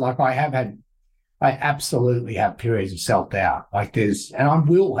else. But like I absolutely have periods of self-doubt. And I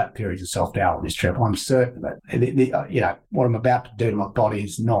will have periods of self-doubt on this trip. I'm certain that, what I'm about to do to my body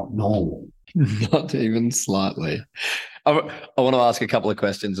is not normal. Not even slightly. I want to ask a couple of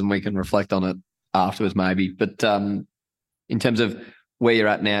questions and we can reflect on it afterwards maybe. But in terms of where you're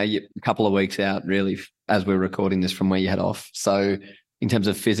at now, you're a couple of weeks out really as we're recording this from where you head off. So in terms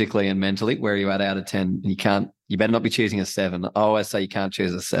of physically and mentally, where are you at out of 10? You better not be choosing a 7. I always say you can't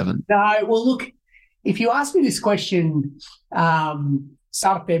choose a 7. No, well, look, if you asked me this question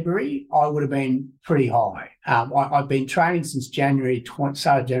start of February, I would have been pretty high. I've been training since January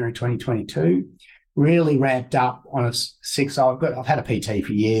 2022, really ramped up on a 6. I've had a PT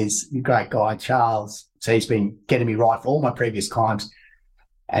for years, a great guy, Charles. So he's been getting me right for all my previous climbs.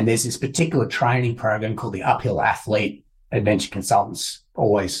 And there's this particular training program called the Uphill Athlete Adventure Consultants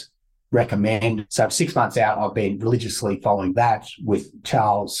always recommend. So 6 months out, I've been religiously following that with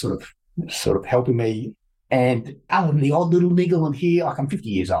Charles sort of helping me. And other than the odd little niggle in here, like I'm 50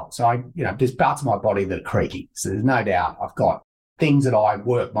 years old. So there's parts of my body that are creaky. So there's no doubt I've got things that I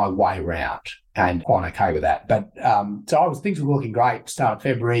work my way around and quite okay with that. But things were looking great. Start of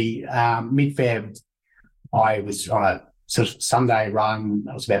February, mid-Feb, I was on a sort of Sunday run.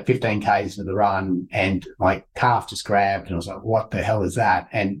 I was about 15 Ks into the run and my calf just grabbed and I was like, what the hell is that?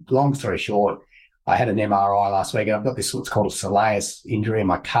 And long story short, I had an MRI last week and I've got this what's called a soleus injury in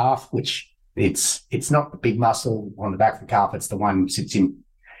my calf, which it's not the big muscle on the back of the calf. It's the one that sits in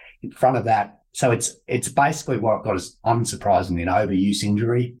front of that. So it's basically what I've got is unsurprisingly an overuse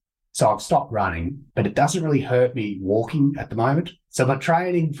injury. So I've stopped running, but it doesn't really hurt me walking at the moment. So my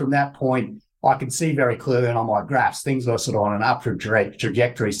training from that point, I can see very clearly on my graphs, things are sort of on an upward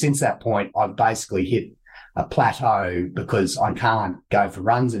trajectory. Since that point, I've basically hit a plateau because I can't go for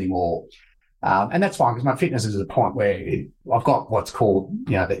runs anymore. And that's fine because my fitness is at a point where I've got what's called,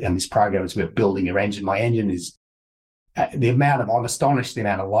 in this program, it's about building your engine. My engine is I'm astonished the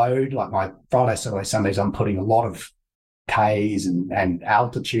amount of load. Like my Friday, Saturday, Sundays, I'm putting a lot of Ks and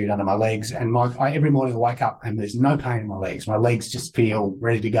altitude under my legs. And every morning I wake up and there's no pain in my legs. My legs just feel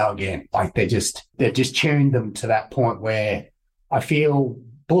ready to go again. Like they've just tuned them to that point where I feel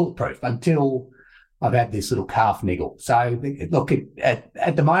bulletproof until I've had this little calf niggle. So look,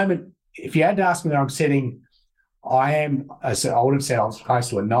 at the moment, if you had to ask me where I'm sitting, I would have said I was close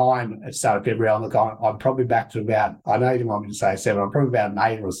to a 9 at the start of February. I'm probably back to about, I know you didn't want me to say a 7, I'm probably about an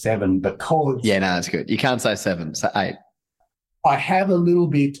 8 or a 7 because... Yeah, no, that's good. You can't say 7, so 8. I have a little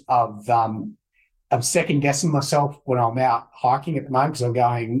bit of second-guessing myself when I'm out hiking at the moment because I'm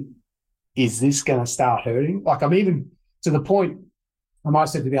going, is this going to start hurting? Like I'm even to the point, I might have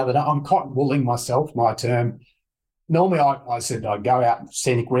said to the other day, I'm cotton wooling myself, my term. Normally, I said I'd go out and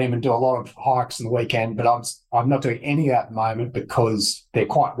scenic rim and do a lot of hikes on the weekend, but I'm not doing any of that at the moment because they're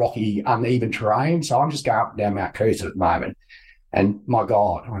quite rocky, uneven terrain. So I'm just going up and down Mount Everest at the moment. And my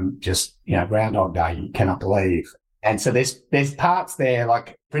God, I'm just, Groundhog Day, you cannot believe. And so there's parts there,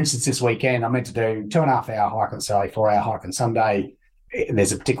 like, for instance, this weekend, I meant to do 2.5-hour hike on Saturday, 4-hour hike on Sunday.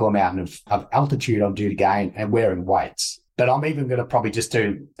 There's a particular amount of altitude I'm due to gain and wearing weights. But I'm even going to probably just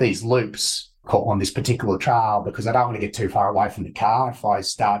do these loops on this particular trail because I don't want to get too far away from the car if I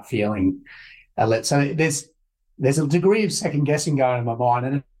start feeling alert. So there's a degree of second guessing going in my mind,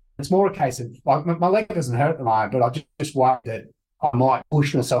 and it's more a case of like my leg doesn't hurt at the moment, but I just worry that I might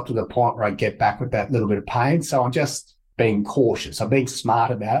push myself to the point where I get back with that little bit of pain. So I'm just being cautious. I'm being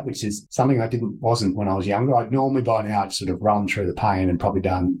smart about it, which is something I wasn't when I was younger. I'd normally by now I'd sort of run through the pain and probably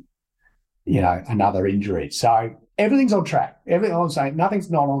done, another injury. So everything's on track. Everything I'm saying, nothing's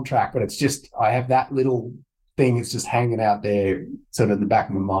not on track, but it's just I have that little thing that's just hanging out there sort of in the back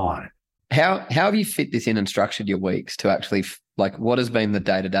of my mind. How have you fit this in and structured your weeks to actually, what has been the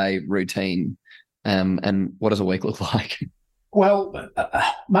day-to-day routine and what does a week look like? Well,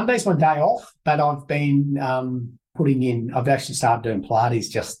 Monday's my day off, but I've been I've actually started doing Pilates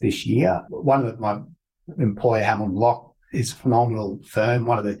just this year. One of my employer, Hamilton Locke, is a phenomenal firm.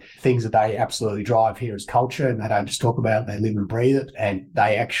 One of the things that they absolutely drive here is culture, and they don't just talk about it, they live and breathe it, and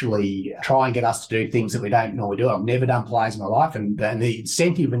they actually try and get us to do things that we don't normally do. I've never done Pilates in my life, and the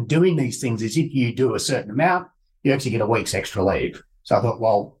incentive in doing these things is if you do a certain amount, you actually get a week's extra leave. So I thought,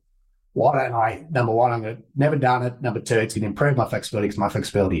 well, why don't I, number one, I've never done it. Number two, it's going to improve my flexibility because my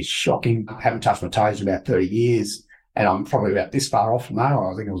flexibility is shocking. I haven't touched my toes in about 30 years. And I'm probably about this far off from that.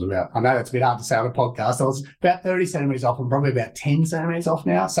 I know it's a bit hard to say on a podcast. I was about 30 centimetres off. I'm probably about 10 centimetres off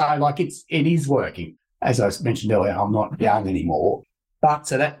now. So it is working. As I mentioned earlier, I'm not young anymore. But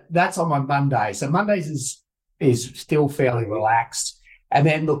so that's on my Monday. So Mondays is still fairly relaxed. And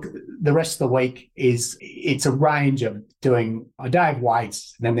then look, the rest of the week it's a range of doing a day of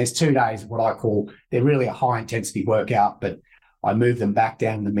weights. And then there's 2 days of what I call, they're really a high intensity workout, but I move them back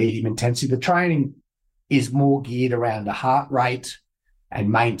down to medium intensity. The training is more geared around the heart rate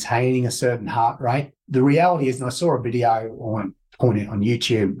and maintaining a certain heart rate. The reality is, and I saw a video on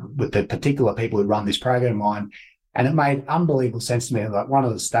YouTube with the particular people who run this program of mine, and it made unbelievable sense to me. Like one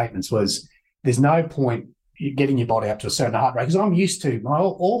of the statements was, there's no point getting your body up to a certain heart rate, because I'm used to,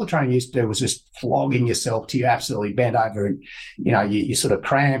 all the training I used to do was just flogging yourself till you absolutely bent over and, you're sort of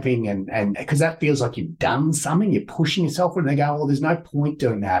cramping and because that feels like you've done something, you're pushing yourself, and they go, well, there's no point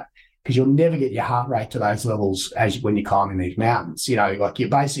doing that, because you'll never get your heart rate to those levels when you're climbing these mountains. Like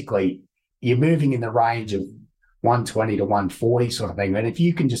you're moving in the range of 120 to 140 sort of thing. And if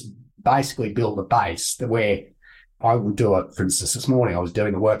you can just basically build a base where I will do it, for instance, this morning I was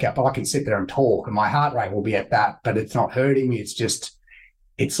doing the workout, but I can sit there and talk and my heart rate will be at that, but it's not hurting me.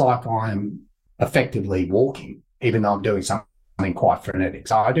 It's like I'm effectively walking, even though I'm doing something quite frenetic.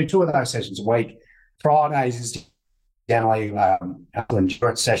 So I do 2 of those sessions a week. Fridays is generally an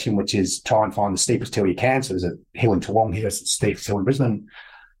endurance session, which is try and find the steepest hill you can. So there's a hill in Toowong here, it's the steepest hill in Brisbane.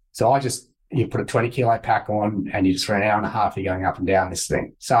 So you put a 20 kilo pack on and you just for an hour and a half, you're going up and down this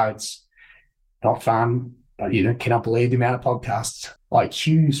thing. So it's not fun, but cannot believe the amount of podcasts I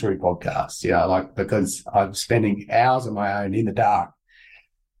choose through podcasts, because I'm spending hours on my own in the dark.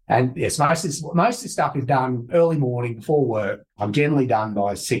 And yes, most of this stuff is done early morning before work. I'm generally done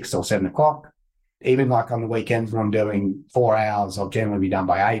by 6 or 7 o'clock. Even like on the weekends when I'm doing 4 hours, I'll generally be done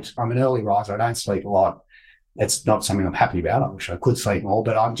by 8. I'm an early riser. I don't sleep a lot. It's not something I'm happy about. I wish I could sleep more,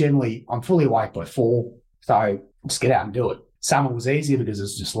 but I'm fully awake by 4. So just get out and do it. Summer was easier because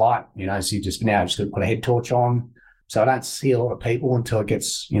it's just light, so you just got to put a head torch on. So I don't see a lot of people until it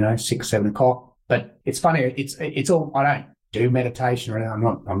gets, 6, 7 o'clock. But it's funny. It's all, I don't do meditation or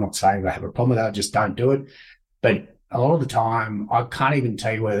anything. I'm not saying I have a problem with that. I just don't do it. But a lot of the time, I can't even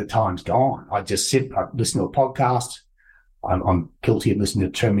tell you where the time's gone. I just sit, I listen to a podcast. I'm guilty of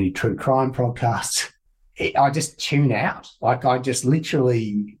listening to too many true crime podcasts. I just tune out. Like I just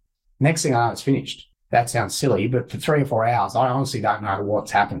literally, next thing I know, it's finished. That sounds silly, but for 3 or 4 hours, I honestly don't know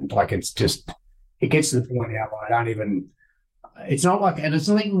what's happened. Like it gets to the point now where I don't even, it's not like, and it's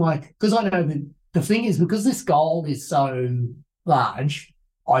not even like, because I know that the thing is, because this goal is so large,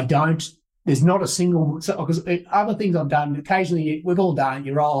 there's not a single, because other things I've done, occasionally we've all done it,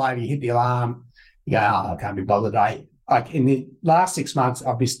 you roll over, you hit the alarm, you go, I can't be bothered today. Like in the last 6 months,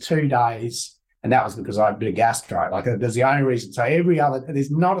 I've missed 2 days, and that was because I had a bit of gastro. Like there's the only reason. So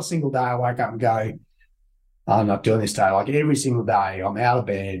there's not a single day I wake up and go, I'm not doing this today. Like every single day I'm out of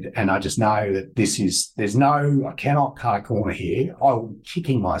bed and I just know that I cannot cut a corner here. I'm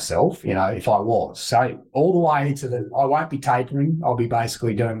kicking myself, if I was. So all the way I won't be tapering. I'll be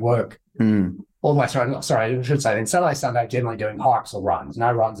basically doing work. All the way, sorry, I should say then Saturday, Sunday, generally doing hikes or runs.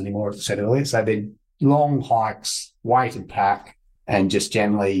 No runs anymore, as I said earlier. So then long hikes, weighted pack, and just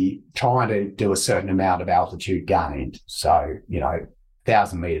generally trying to do a certain amount of altitude gained. So,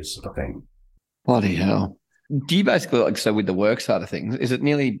 1,000 meters sort of thing. Bloody hell. Do you basically, so with the work side of things, is it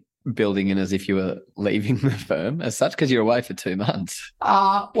nearly building in as if you were leaving the firm as such because you're away for 2 months?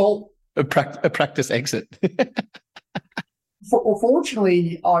 Well, a practice exit.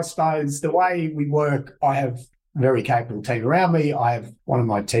 Fortunately, I suppose the way we work, I have a very capable team around me. I have one of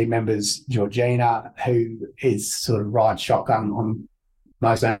my team members, Georgina, who is sort of ride shotgun on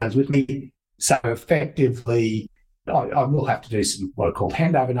most owners with me. So effectively, I will have to do some what I call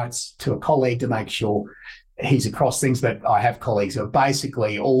handover notes to a colleague to make sure he's across things, but I have colleagues who are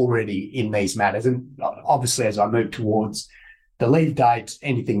basically already in these matters. And obviously, as I move towards the leave date,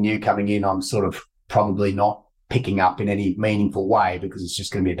 anything new coming in, I'm sort of probably not picking up in any meaningful way because it's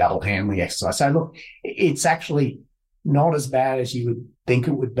just going to be a double handling exercise. So look, it's actually not as bad as you would think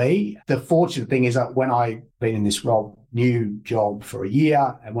it would be. The fortunate thing is that when I've been in this new job for a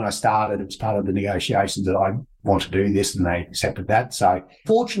year, and when I started, it was part of the negotiations that I want to do this, and they accepted that. So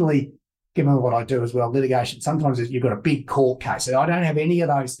fortunately, given what I do as well, litigation, sometimes you've got a big court case. And I don't have any of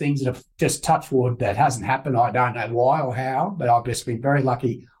those things that have just touched wood that hasn't happened. I don't know why or how, but I've just been very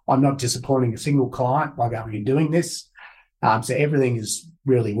lucky. I'm not disappointing a single client by going and doing this. So everything has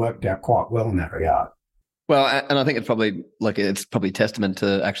really worked out quite well in that regard. Well, and I think it's probably testament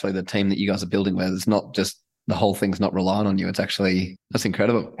to actually the team that you guys are building, where it's not just the whole thing's not relying on you. It's actually, that's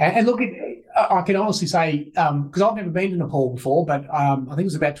incredible. And look, I can honestly say, because I've never been to Nepal before, but I think it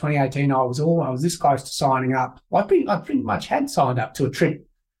was about 2018. I was this close to signing up. I pretty much had signed up to a trip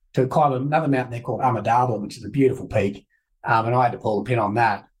to quite another mountain there called Amadaba, which is a beautiful peak. And I had to pull the pin on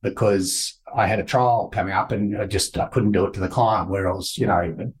that because I had a trial coming up and I couldn't do it to the client, where I was,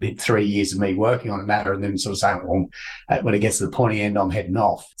 3 years of me working on a matter and then sort of saying, well, when it gets to the pointy end, I'm heading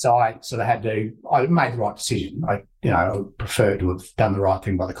off. So I sort of I made the right decision. I prefer to have done the right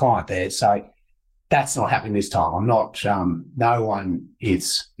thing by the client there. So that's not happening this time. I'm not, no one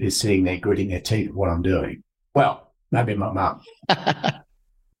is sitting there gritting their teeth at what I'm doing. Well, maybe my mum.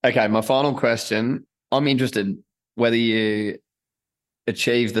 Okay, my final question. I'm interested whether you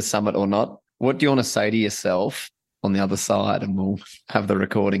achieve the summit or not. What do you want to say to yourself on the other side? And we'll have the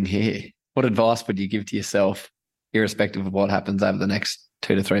recording here. What advice would you give to yourself, irrespective of what happens over the next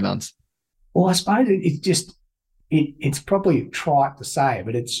 2 to 3 months? Well, I suppose it's probably trite to say,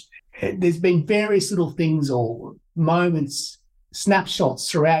 but there's been various little things or moments,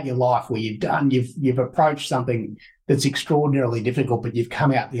 snapshots throughout your life where you've approached something that's extraordinarily difficult, but you've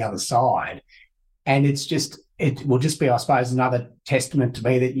come out the other side. And it's it will just be, I suppose, another testament to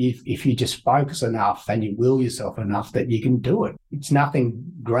me that if you just focus enough and you will yourself enough, that you can do it. It's nothing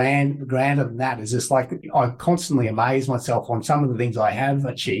grander than that. It's just like I constantly amaze myself on some of the things I have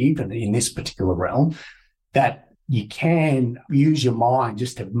achieved in this particular realm, that you can use your mind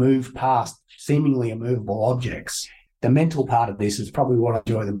just to move past seemingly immovable objects. The mental part of this is probably what I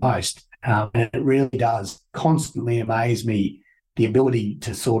enjoy the most. And it really does constantly amaze me, the ability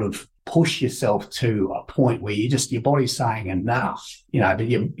to sort of push yourself to a point where your body's saying enough, but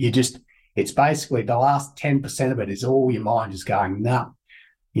you just, it's basically the last 10% of it is all your mind just going, no,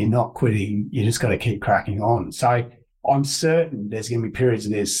 you're not quitting. You just got to keep cracking on. So I'm certain there's going to be periods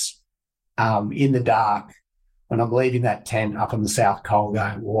of this in the dark when I'm leaving that tent up in the South Col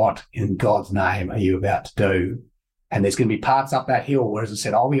going, what in God's name are you about to do? And there's going to be parts up that hill where, as I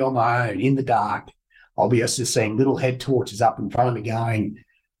said, I'll be on my own in the dark. I'll be just seeing little head torches up in front of me going,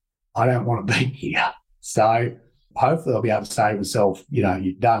 I don't want to be here. So hopefully I'll be able to say to myself,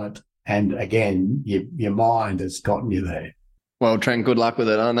 you've done it. And again, your mind has gotten you there. Well, Trent, good luck with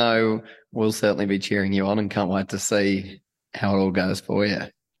it. I know we'll certainly be cheering you on and can't wait to see how it all goes for you.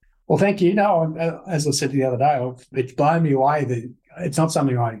 Well, thank you. No, as I said the other day, it's blown me away that it's not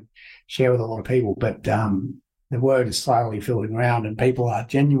something I share with a lot of people, but the word is slowly filtering around and people are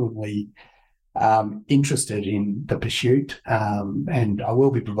genuinely interested in the pursuit. And I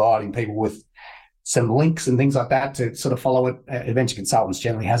will be providing people with some links and things like that to sort of follow it. Adventure Consultants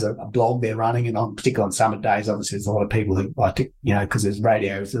generally has a blog they're running, and particularly on summit days, obviously there's a lot of people who like to, because there's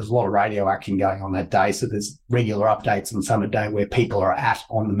a lot of radio action going on that day. So there's regular updates on summit day where people are at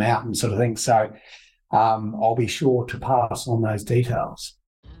on the mountain sort of thing. So I'll be sure to pass on those details.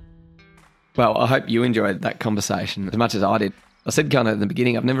 Well, I hope you enjoyed that conversation as much as I did. I said kind of at the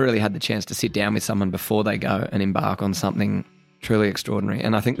beginning, I've never really had the chance to sit down with someone before they go and embark on something truly extraordinary.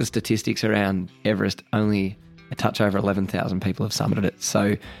 And I think the statistics around Everest, only a touch over 11,000 people have summited it.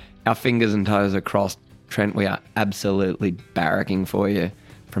 So our fingers and toes are crossed. Trent, we are absolutely barracking for you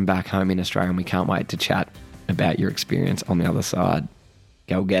from back home in Australia, and we can't wait to chat about your experience on the other side.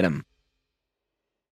 Go get 'em.